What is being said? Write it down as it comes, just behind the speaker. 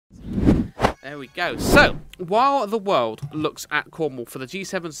There we go. So, while the world looks at Cornwall for the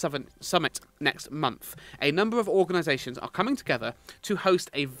G7 summit next month, a number of organisations are coming together to host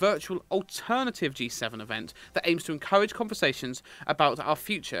a virtual alternative G7 event that aims to encourage conversations about our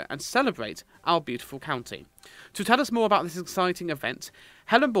future and celebrate our beautiful county. To tell us more about this exciting event,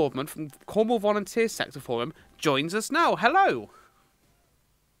 Helen Boardman from Cornwall Voluntary Sector Forum joins us now. Hello.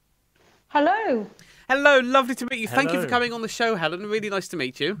 Hello. Hello, lovely to meet you. Hello. Thank you for coming on the show, Helen. Really nice to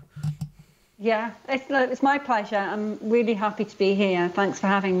meet you. Yeah, it's my pleasure. I'm really happy to be here. Thanks for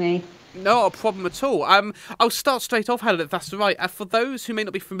having me. No problem at all. I'll start straight off, Helen, if that's all right. For those who may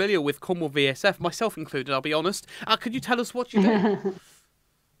not be familiar with Cornwall VSF, myself included, I'll be honest, could you tell us what you do?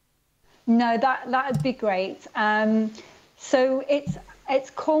 No, that'd be great. So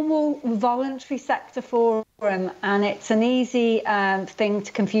it's Cornwall Voluntary Sector Forum, and it's an easy thing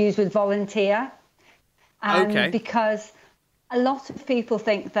to confuse with volunteer. Okay. Because a lot of people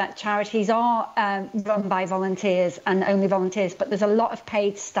think that charities are run by volunteers and only volunteers, but there's a lot of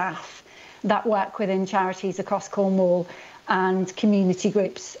paid staff that work within charities across Cornwall and community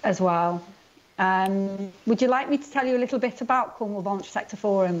groups as well. Would you like me to tell you a little bit about Cornwall Voluntary Sector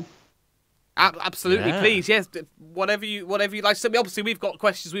Forum? Absolutely, Yeah. please. Yes, whatever you like. So obviously, we've got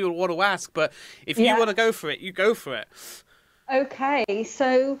questions we will want to ask, but if you want to go for it, you go for it. Okay,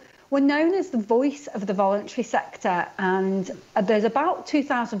 so we're known as the voice of the voluntary sector, and there's about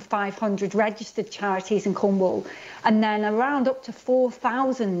 2,500 registered charities in Cornwall, and then around up to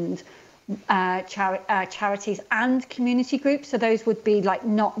 4,000 charities and community groups. So those would be like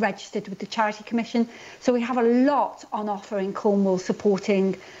not registered with the Charity Commission. So we have a lot on offer in Cornwall,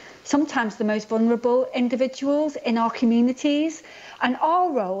 supporting sometimes the most vulnerable individuals in our communities. And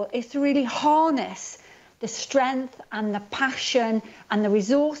our role is to really harness the strength and the passion and the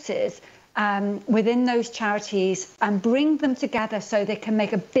resources within those charities and bring them together so they can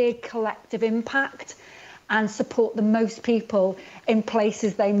make a big collective impact and support the most people in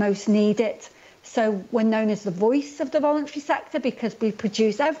places they most need it. So we're known as the voice of the voluntary sector because we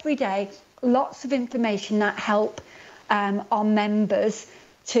produce every day lots of information that help our members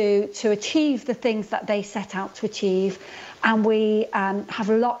to achieve the things that they set out to achieve. And we have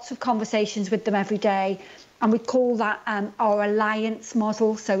lots of conversations with them every day. And we call that our alliance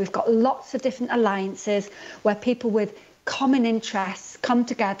model. So we've got lots of different alliances where people with common interests come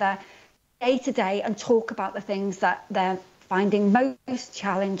together day to day and talk about the things that they're finding most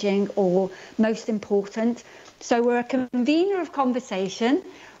challenging or most important. So we're a convener of conversation.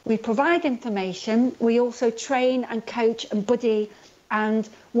 We provide information. We also train and coach and buddy. And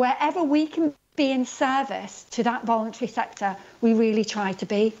wherever we can be in service to that voluntary sector, we really try to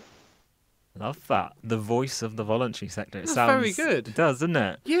be. Love that. The voice of the voluntary sector. It That's sounds very good. It does, doesn't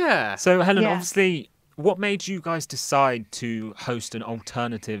it? Yeah. So, Helen, Yeah. obviously, what made you guys decide to host an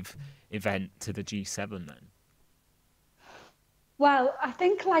alternative event to the G7 then? Well, I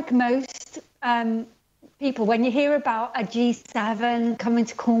think like most people, when you hear about a G7 coming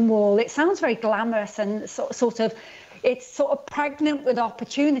to Cornwall, it sounds very glamorous and it's sort of pregnant with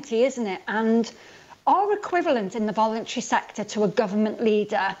opportunity, isn't it? And our equivalent in the voluntary sector to a government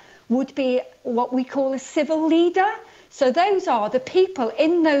leader would be what we call a civil leader. So those are the people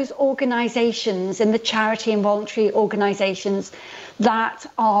in those organisations, in the charity and voluntary organisations, that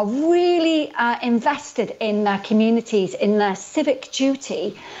are really invested in their communities, in their civic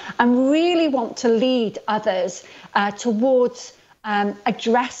duty, and really want to lead others towards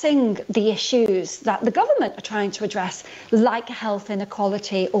addressing the issues that the government are trying to address, like health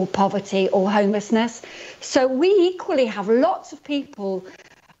inequality or poverty or homelessness. So we equally have lots of people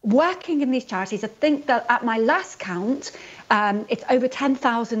working in these charities. I think that at my last count, it's over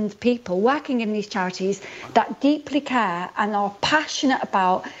 10,000 people working in these charities that deeply care and are passionate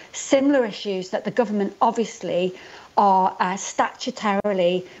about similar issues that the government obviously are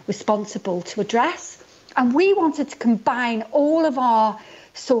statutorily responsible to address. And we wanted to combine all of our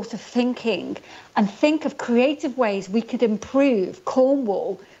sort of thinking and think of creative ways we could improve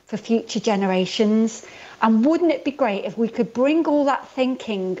Cornwall for future generations. And wouldn't it be great if we could bring all that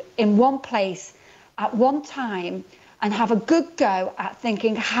thinking in one place at one time and have a good go at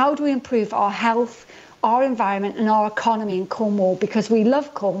thinking, how do we improve our health, our environment and our economy in Cornwall? Because we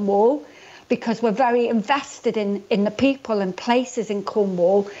love Cornwall, because we're very invested in the people and places in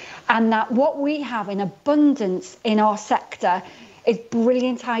Cornwall, and that what we have in abundance in our sector is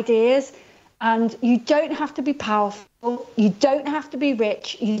brilliant ideas. And you don't have to be powerful, you don't have to be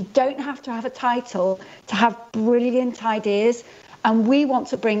rich, you don't have to have a title to have brilliant ideas. And we want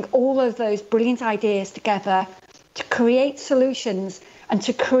to bring all of those brilliant ideas together to create solutions and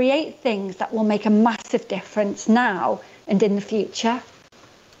to create things that will make a massive difference now and in the future.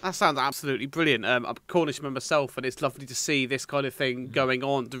 That sounds absolutely brilliant. I'm a Cornishman myself, and it's lovely to see this kind of thing going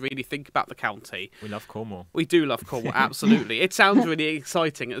on, to really think about the county. We love Cornwall. We do love Cornwall, absolutely. It sounds really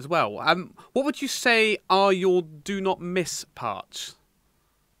exciting as well. What would you say are your do not miss parts?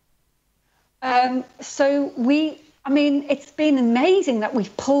 It's been amazing that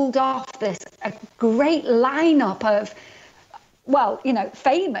we've pulled off this a great lineup of,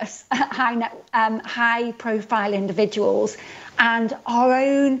 famous high-profile individuals and our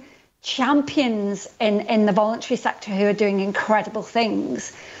own champions in the voluntary sector who are doing incredible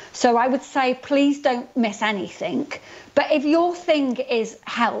things. So I would say, please don't miss anything. But if your thing is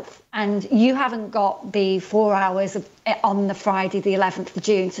health and you haven't got the 4 hours on the Friday, the 11th of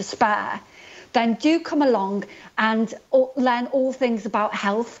June to spare, then do come along and learn all things about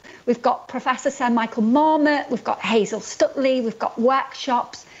health. We've got Professor Sir Michael Marmot, we've got Hazel Stutley, we've got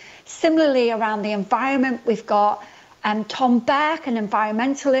workshops. Similarly, around the environment, we've got Tom Beck, an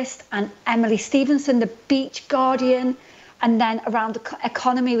environmentalist, and Emily Stevenson, the beach guardian. And then around the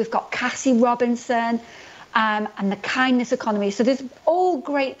economy, we've got Cassie Robinson and the kindness economy. So there's all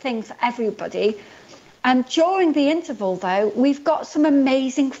great things for everybody. And during the interval, though, we've got some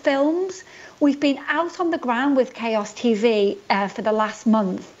amazing films. We've been out on the ground with Chaos TV for the last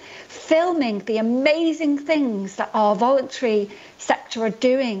month, filming the amazing things that our voluntary sector are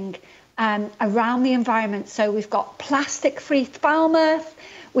doing around the environment. So we've got plastic-free Falmouth,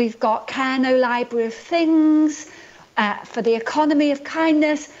 we've got Care No Library of Things for the economy of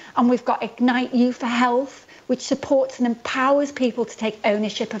kindness, and we've got Ignite You for Health, which supports and empowers people to take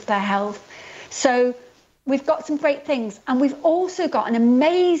ownership of their health. So we've got some great things, and we've also got an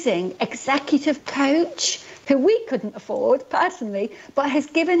amazing executive coach who we couldn't afford personally, but has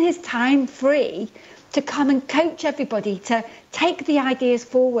given his time free to come and coach everybody to take the ideas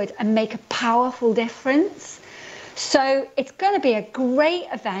forward and make a powerful difference. So it's going to be a great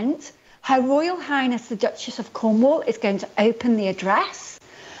event. Her Royal Highness the Duchess of Cornwall is going to open the address.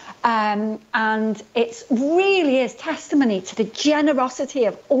 And it really is testimony to the generosity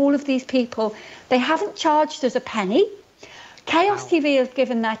of all of these people. They haven't charged us a penny. Chaos TV have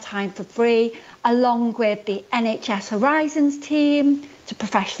given their time for free, along with the NHS Horizons team, to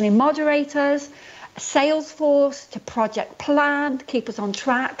professionally moderators, Salesforce, to Project Plan, to keep us on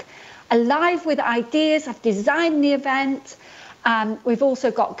track. Alive with Ideas have designed the event. We've also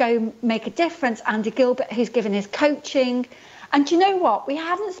got Go Make a Difference, Andy Gilbert, who's given his coaching. And do you know what? We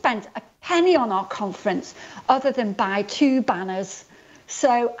haven't spent a penny on our conference other than buy 2 banners.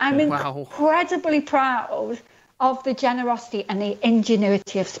 So I'm incredibly proud of the generosity and the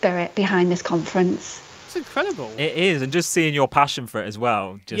ingenuity of spirit behind this conference. It's incredible. It is, and just seeing your passion for it as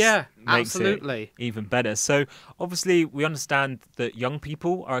well just makes absolutely. It even better. So obviously we understand that young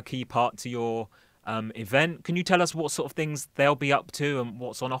people are a key part to your event. Can you tell us what sort of things they'll be up to and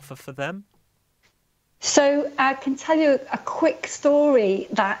what's on offer for them? So I can tell you a quick story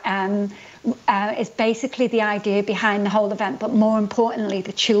that is basically the idea behind the whole event, but more importantly,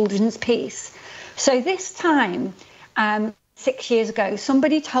 the children's piece. So this time, 6 years ago,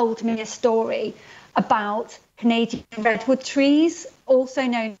 somebody told me a story about Canadian redwood trees, also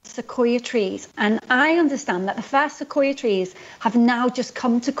known as sequoia trees. And I understand that the first sequoia trees have now just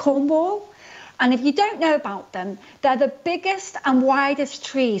come to Cornwall. And if you don't know about them, they're the biggest and widest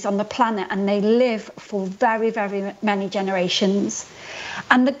trees on the planet, and they live for very, very many generations.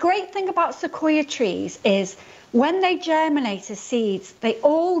 And the great thing about sequoia trees is when they germinate as seeds, they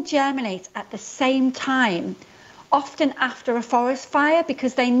all germinate at the same time, often after a forest fire,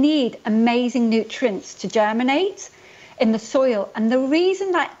 because they need amazing nutrients to germinate in the soil. And the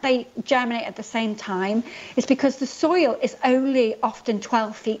reason that they germinate at the same time is because the soil is only often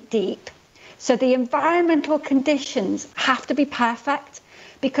 12 feet deep. So the environmental conditions have to be perfect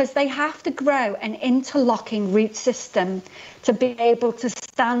because they have to grow an interlocking root system to be able to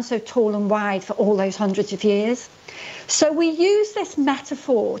stand so tall and wide for all those hundreds of years. So we use this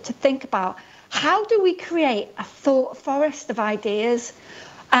metaphor to think about how do we create a thought forest of ideas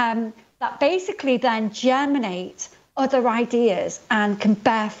that basically then germinate other ideas and can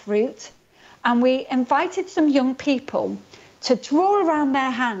bear fruit. And we invited some young people to draw around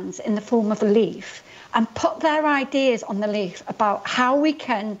their hands in the form of a leaf and put their ideas on the leaf about how we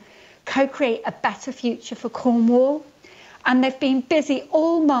can co-create a better future for Cornwall. And they've been busy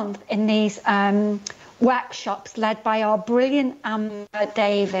all month in these workshops led by our brilliant Amber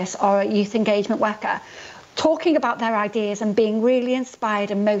Davis, our youth engagement worker, talking about their ideas and being really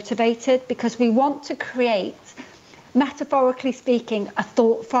inspired and motivated, because we want to create, metaphorically speaking, a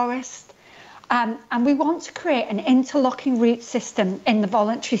thought forest. And we want to create an interlocking root system in the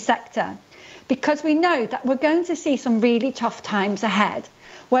voluntary sector, because we know that we're going to see some really tough times ahead.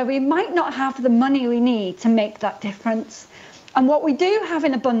 where we might not have the money we need to make that difference. And what we do have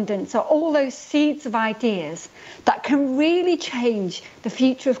in abundance are all those seeds of ideas that can really change the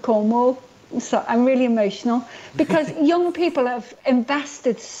future of Cornwall. So I'm really emotional because young people have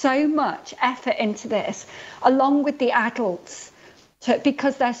invested so much effort into this, along with the adults,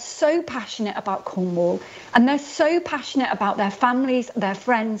 because they're so passionate about Cornwall and they're so passionate about their families, their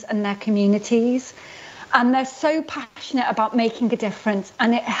friends and their communities. And they're so passionate about making a difference.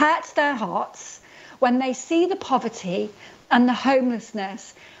 And it hurts their hearts when they see the poverty and the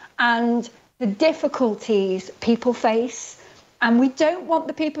homelessness and the difficulties people face. And we don't want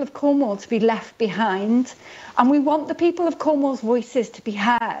the people of Cornwall to be left behind. And we want the people of Cornwall's voices to be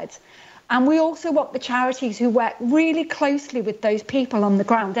heard. And we also want the charities who work really closely with those people on the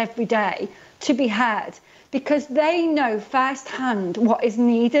ground every day to be heard, because they know firsthand what is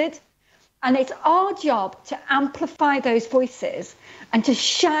needed. And it's our job to amplify those voices and to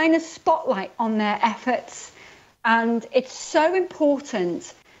shine a spotlight on their efforts. And it's so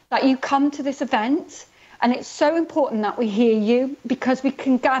important that you come to this event. And it's so important that we hear you, because we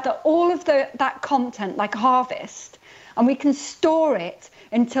can gather all of that content like harvest, and we can store it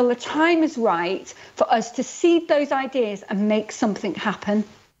until the time is right for us to seed those ideas and make something happen.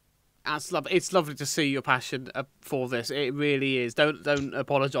 That's lovely. It's lovely to see your passion for this. It really is. Don't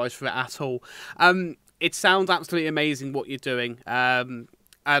apologise for it at all. It sounds absolutely amazing what you're doing. And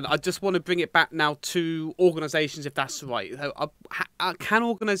I just want to bring it back now to organisations, if that's right. Can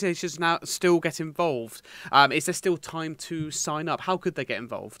organisations now still get involved? Is there still time to sign up? How could they get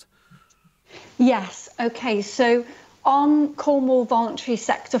involved? Yes. Okay. So on Cornwall Voluntary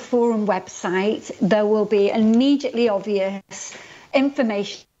Sector Forum website, there will be immediately obvious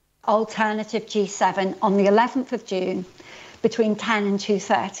information. Alternative G7 on the 11th of June between 10 and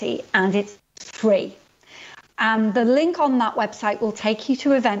 2:30, and it's free. And the link on that website will take you to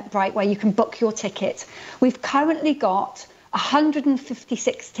Eventbrite, where you can book your ticket. We've currently got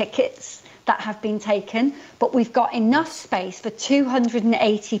 156 tickets that have been taken, but we've got enough space for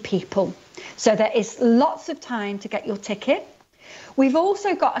 280 people. So there is lots of time to get your ticket. We've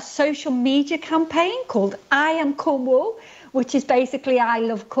also got a social media campaign called I Am Cornwall, which is basically I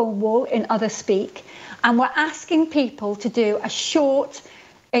Love Cornwall in other speak. And we're asking people to do a short,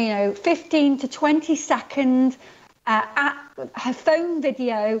 15 to 20 second phone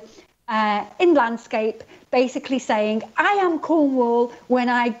video in landscape, basically saying, I am Cornwall when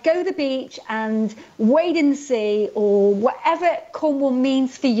I go to the beach and wade in the sea, or whatever Cornwall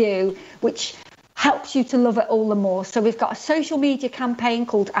means for you, which helps you to love it all the more. So we've got a social media campaign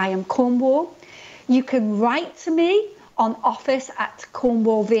called I Am Cornwall. You can write to me on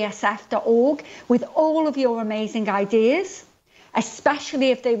office@cornwallvsf.org with all of your amazing ideas, especially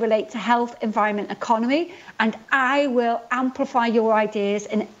if they relate to health, environment, economy, and I will amplify your ideas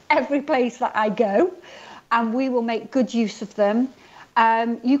in every place that I go, and we will make good use of them.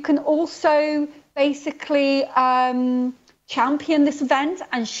 You can also basically champion this event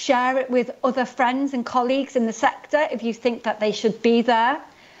and share it with other friends and colleagues in the sector if you think that they should be there.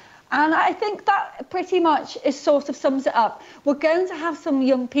 And I think that pretty much sort of sums it up. We're going to have some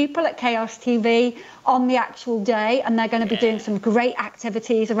young people at Chaos TV on the actual day, and they're going to be doing some great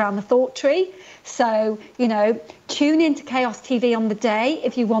activities around the Thought Tree. So, tune into Chaos TV on the day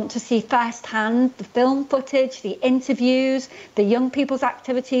if you want to see firsthand the film footage, the interviews, the young people's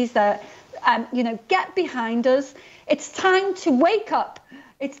activities that, get behind us. It's time to wake up.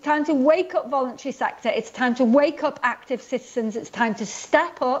 It's time to wake up voluntary sector. It's time to wake up active citizens. It's time to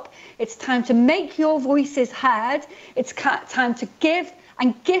step up. It's time to make your voices heard. It's time to give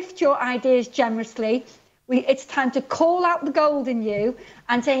and gift your ideas generously. It's time to call out the gold in you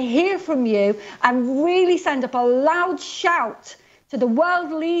and to hear from you and really send up a loud shout to the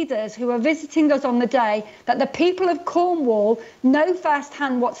world leaders who are visiting us on the day that the people of Cornwall know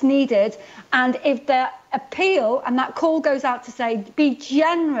firsthand what's needed. And if their appeal and that call goes out to say, be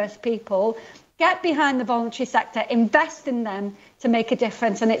generous, people, get behind the voluntary sector, invest in them to make a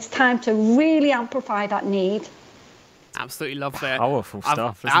difference. And it's time to really amplify that need. Absolutely love that. Powerful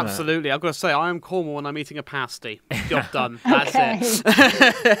stuff, isn't absolutely. it? I've got to say, I am Cornwall when I'm eating a pasty. Job done. That's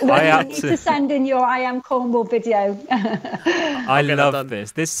it. Well, you need to send in your I Am Cornwall video. I love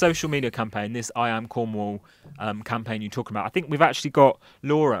this. This social media campaign, this I Am Cornwall campaign you're talking about. I think we've actually got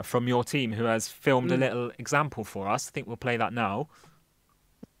Laura from your team who has filmed a little example for us. I think we'll play that now.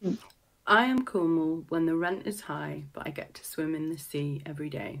 I am Cornwall when the rent is high, but I get to swim in the sea every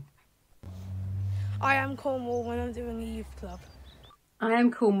day. I am Cornwall when I'm doing a youth club. I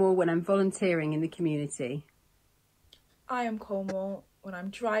am Cornwall when I'm volunteering in the community. I am Cornwall when I'm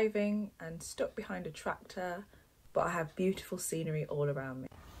driving and stuck behind a tractor but I have beautiful scenery all around me.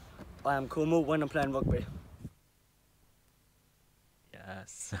 I am Cornwall when I'm playing rugby.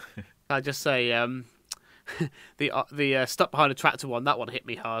 Yes. I just say the stuck behind a tractor one, that one hit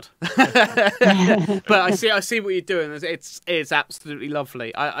me hard. But I see what you're doing. It's absolutely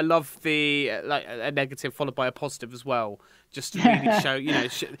lovely. I love the a negative followed by a positive as well, just to really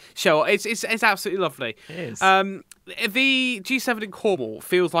show it's absolutely lovely. It is. The G7 in Cornwall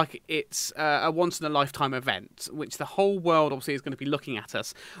feels like it's a once in a lifetime event, which the whole world obviously is going to be looking at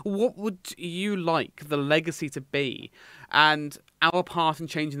us. What would you like the legacy to be, and our part in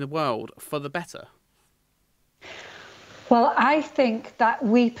changing the world for the better? Well, I think that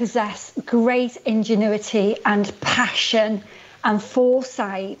we possess great ingenuity and passion and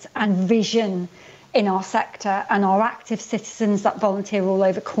foresight and vision in our sector and our active citizens that volunteer all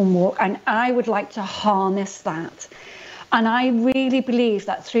over Cornwall. And I would like to harness that. And I really believe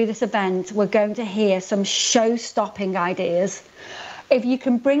that through this event, we're going to hear some show-stopping ideas. If you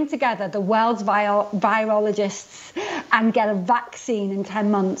can bring together the world's virologists and get a vaccine in 10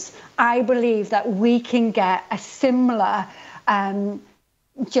 months, I believe that we can get a similar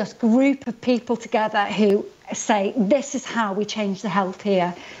just group of people together who say, this is how we change the health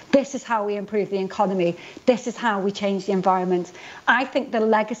here. This is how we improve the economy. This is how we change the environment. I think the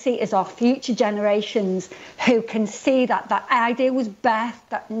legacy is our future generations who can see that that idea was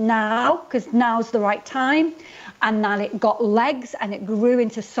birthed now, because now's the right time. And that it got legs and it grew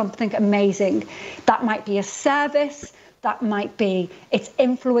into something amazing. That might be a service, that might be, it's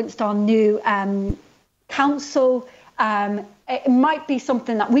influenced our new council. It might be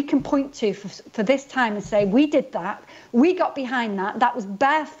something that we can point to for this time and say, we did that, we got behind that, that was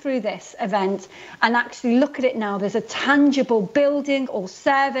birthed through this event, and actually look at it now, there's a tangible building or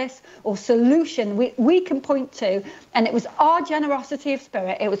service or solution we can point to, and it was our generosity of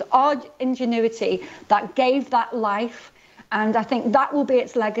spirit, it was our ingenuity that gave that life, and I think that will be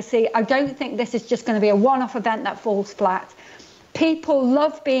its legacy. I don't think this is just going to be a one-off event that falls flat. People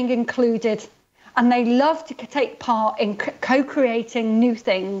love being included, and they love to take part in co-creating new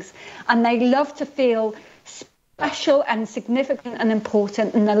things, and they love to feel special and significant and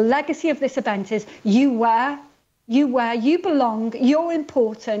important. And the legacy of this event is you belong, you're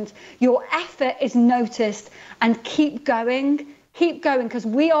important, your effort is noticed, and keep going, because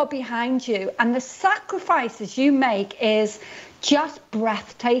we are behind you. And the sacrifices you make is just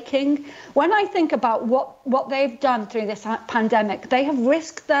breathtaking. When I think about what they've done through this pandemic, they have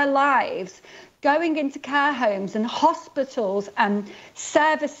risked their lives going into care homes and hospitals and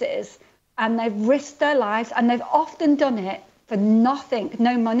services, and they've risked their lives, and they've often done it for nothing,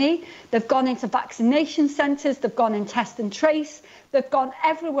 no money. They've gone into vaccination centres, they've gone in test and trace, they've gone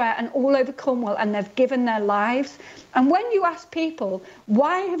everywhere and all over Cornwall, and they've given their lives. And when you ask people,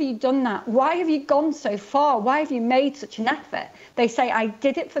 why have you done that? Why have you gone so far? Why have you made such an effort? They say, I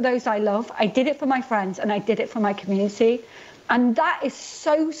did it for those I love, I did it for my friends, and I did it for my community. And that is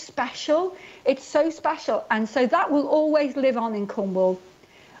so special. It's so special. And so that will always live on in Cornwall.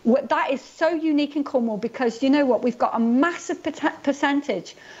 That is so unique in Cornwall, because you know what? We've got a massive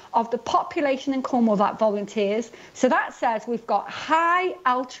percentage of the population in Cornwall that volunteers. So that says we've got high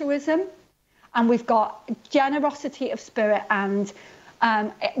altruism and we've got generosity of spirit, and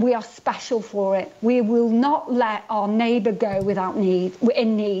we are special for it. We will not let our neighbour go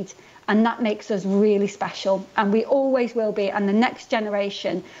in need. And that makes us really special. And we always will be. And the next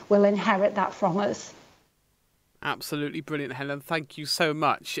generation will inherit that from us. Absolutely brilliant, Helen. Thank you so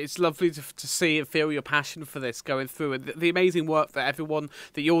much. It's lovely to see and feel your passion for this going through, and the amazing work that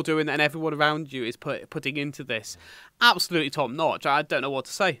you're doing and everyone around you is putting into this. Absolutely top notch. I don't know what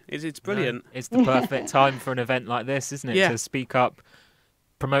to say. It's brilliant. No, it's the perfect time for an event like this, isn't it? Yeah. To speak up,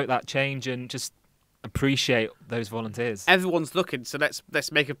 promote that change, and just appreciate those volunteers. Everyone's looking, so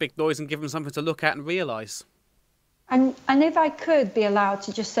let's make a big noise and give them something to look at and realise. And if I could be allowed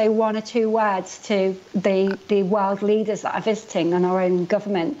to just say one or two words to the world leaders that are visiting and our own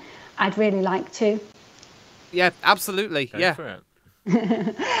government, I'd really like to. Yeah, absolutely. Go for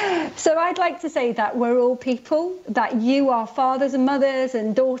it. So I'd like to say that we're all people, that you are fathers and mothers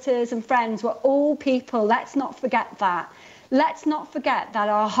and daughters and friends. We're all people. Let's not forget that. Let's not forget that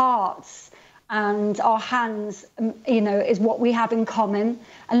our hearts and our hands, is what we have in common.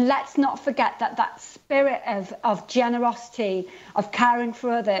 And let's not forget that spirit of generosity, of caring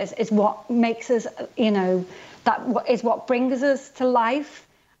for others, is what makes us, that is what brings us to life.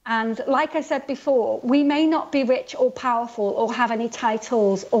 And like I said before, we may not be rich or powerful or have any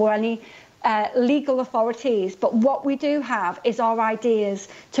titles or any legal authorities, but what we do have is our ideas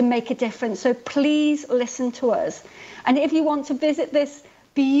to make a difference. So please listen to us. And if you want to visit this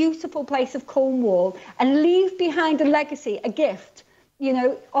beautiful place of Cornwall and leave behind a legacy, a gift. You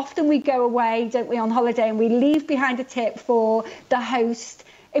know, often we go away, don't we, on holiday, and we leave behind a tip for the host.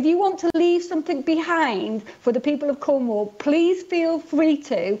 If you want to leave something behind for the people of Cornwall, please feel free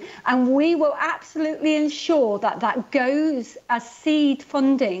to, and we will absolutely ensure that that goes as seed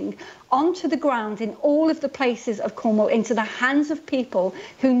funding onto the ground in all of the places of Cornwall, into the hands of people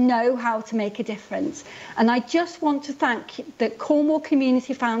who know how to make a difference. And I just want to thank the Cornwall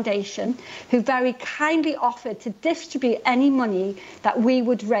Community Foundation, who very kindly offered to distribute any money that we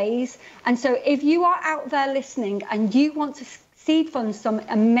would raise. And so if you are out there listening and you want to seed fund some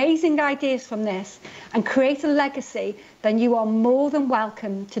amazing ideas from this and create a legacy, then you are more than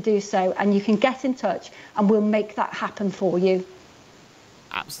welcome to do so, and you can get in touch and we'll make that happen for you.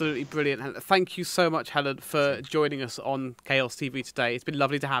 Absolutely brilliant. Thank you so much, Helen, for joining us on Chaos TV today. It's been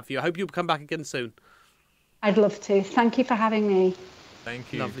lovely to have you. I hope you'll come back again soon. I'd love to. Thank you for having me.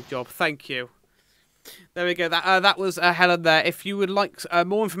 Thank you. Lovely job. Thank you. There we go. That was Helen there. If you would like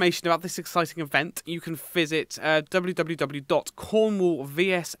more information about this exciting event, you can visit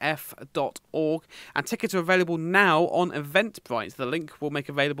www.cornwallvsf.org, and tickets are available now on Eventbrite. The link we'll make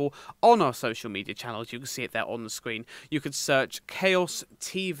available on our social media channels. You can see it there on the screen. You can search Chaos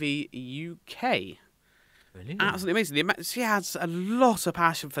TV UK. Brilliant. Absolutely amazing. She has a lot of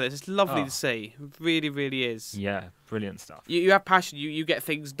passion for this. It's lovely to see. It really, really is. Yeah, brilliant stuff. You have passion. You get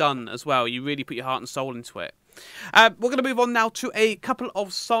things done as well. You really put your heart and soul into it. We're going to move on now to a couple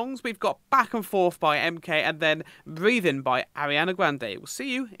of songs. We've got Back and Forth by MK and then Breathing by Ariana Grande. We'll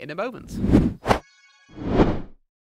see you in a moment.